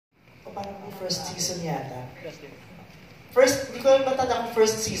first season yata. Hindi ko alam matanda kung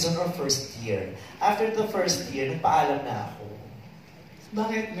first season or first year. After the first year, nagpaalam na ako.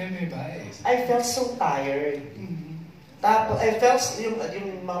 Bakit? May bias. I felt so tired. Tapos, I felt yung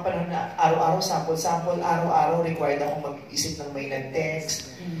mga panahon na araw-araw sample, araw-araw required akong mag-isip ng may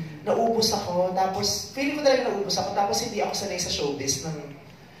nag-text. Naubos ako, tapos feeling ko talaga naubos ako, tapos hindi ako sanay sa showbiz.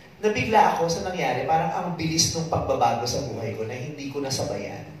 Nabigla ako sa nangyari, parang ang bilis ng pagbabago sa buhay ko na hindi ko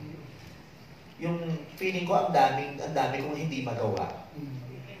nasabayan. Yung feeling ko, ang dami kong hindi magawa.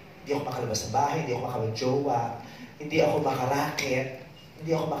 Hindi ako makalabas ng bahay, hindi ako makapag-jowa, hindi ako makaraket,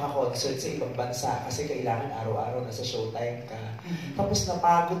 hindi ako makakonsert sa ibang bansa kasi kailangan araw-araw nasa Showtime ka. Tapos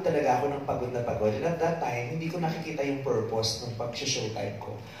napagod talaga ako ng pagod na pagod. And at that time, hindi ko nakikita yung purpose ng pag-showtime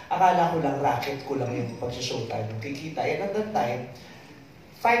ko. Akala ko lang, racket ko lang yung pag-showtime yung kikita. And at that time,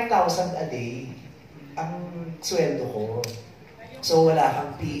 5,000 a day ang sweldo ko. So wala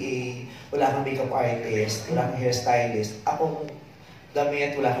kang PA, wala kang makeup artist, wala kang hairstylist. Akong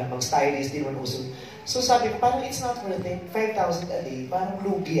damit, wala kang mang stylist, di naman uso. So sabi ko, parang it's not worth it. 5,000 a day, parang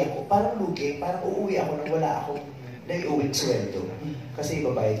lugi ako. Parang uuwi ako nang wala akong naiuwing sweldo. Kasi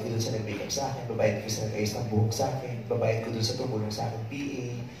babayad ko dun sa nag-makeup sa akin, babayad ko sa nag-ayos ng buhok sa akin, babayad ko dun sa tumulong sa akin PA,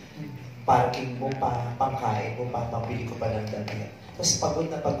 parking mo pa, pangkain mo pa, pambili ko pa ng damit. Tapos pagod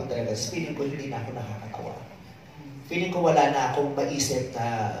na pagod talaga. Tapos feeling ko hindi na ako nakakatawa. Feeling ko wala na akong maisip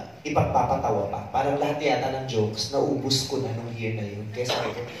na ipagpapatawa pa. Parang lahat yata ng jokes, naubos ko na nung year na yun. Kaya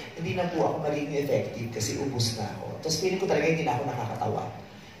sabi ko, hindi na po ako magiging effective kasi ubos na ako. Tapos feeling ko talaga hindi na ako nakakatawa.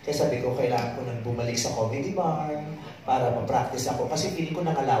 Kaya sabi ko, kailangan ko nang bumalik sa comedy bar para ma-practice ako. Kasi feeling ko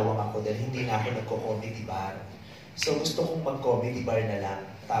nangalawang ako dahil hindi na ako nagko-comedy bar. So gusto kong mag-comedy bar na lang.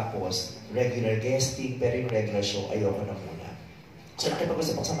 Tapos regular guesting, pero yung regular show, ayoko na muna. So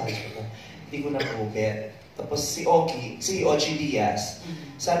nakipag-usap ako sa management ko, hindi ko na po-bet. Tapos si Ochi Diaz,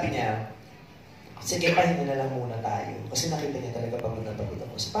 sabi niya, sige, pahinga na lang muna tayo. Kasi nakita niya talaga pagod na pagod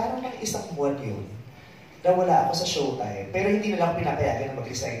ako. So parang lang isang buwan yun, na wala ako sa Showtime. Pero hindi nila ako pinapayagan na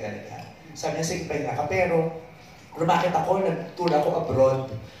mag-resign talaga. Sabi niya, sige, pahinga ka. Pero lumakit ako, nag-tour ako abroad.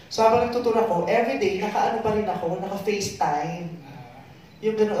 So habang nagtutour ako, everyday, naka-ano pa rin ako, naka-FaceTime.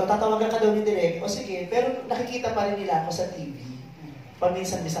 Yung gano'n, tatawagan ka daw ni Direk, o sige, pero nakikita pa rin nila ako sa TV.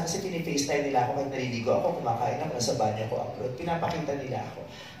 Paminsan-minsan kasi pini-FaceTime nila ako kahit naliligo ako, kumakain ako, nasa banyo ako upload, pinapakita nila ako.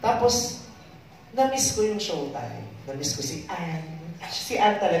 Tapos, na-miss ko yung Showtime. Na-miss ko si Anne. Si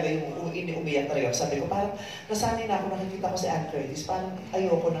Anne talaga yung umiyak talaga. Sabi ko, parang nasanay na ako, nakikita ko si Anne Curtis, parang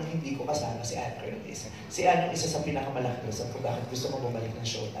ayoko nang hindi ko kasama si Anne Curtis. Si Anne yung isa sa pinakamalaking reason kung bakit gusto ko bumalik ng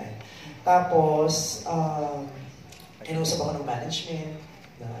Showtime. Tapos, inusap ako ng management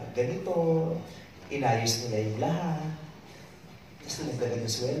na ganito, inayos nila yung lahat. Tapos nagdagan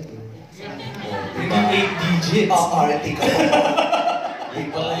yung sweldo. Yung 8 digits. Arty ka. Hindi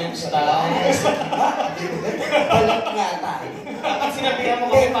pala yung stars. Balat nga tayo. Bakit sinabihan mo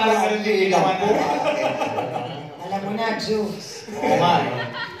kami parang ganun yung ginawa na? Alam mo na, Jules.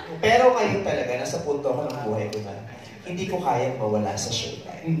 Pero ngayon talaga, nasa punto ako ng buhay ko na hindi ko kayang mawala sa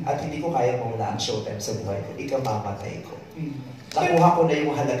Showtime. At hindi ko kayang mawala ang Showtime sa buhay ko. Ikamamatay ko. Nakuha ko na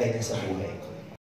yung halaga niya sa buhay ko.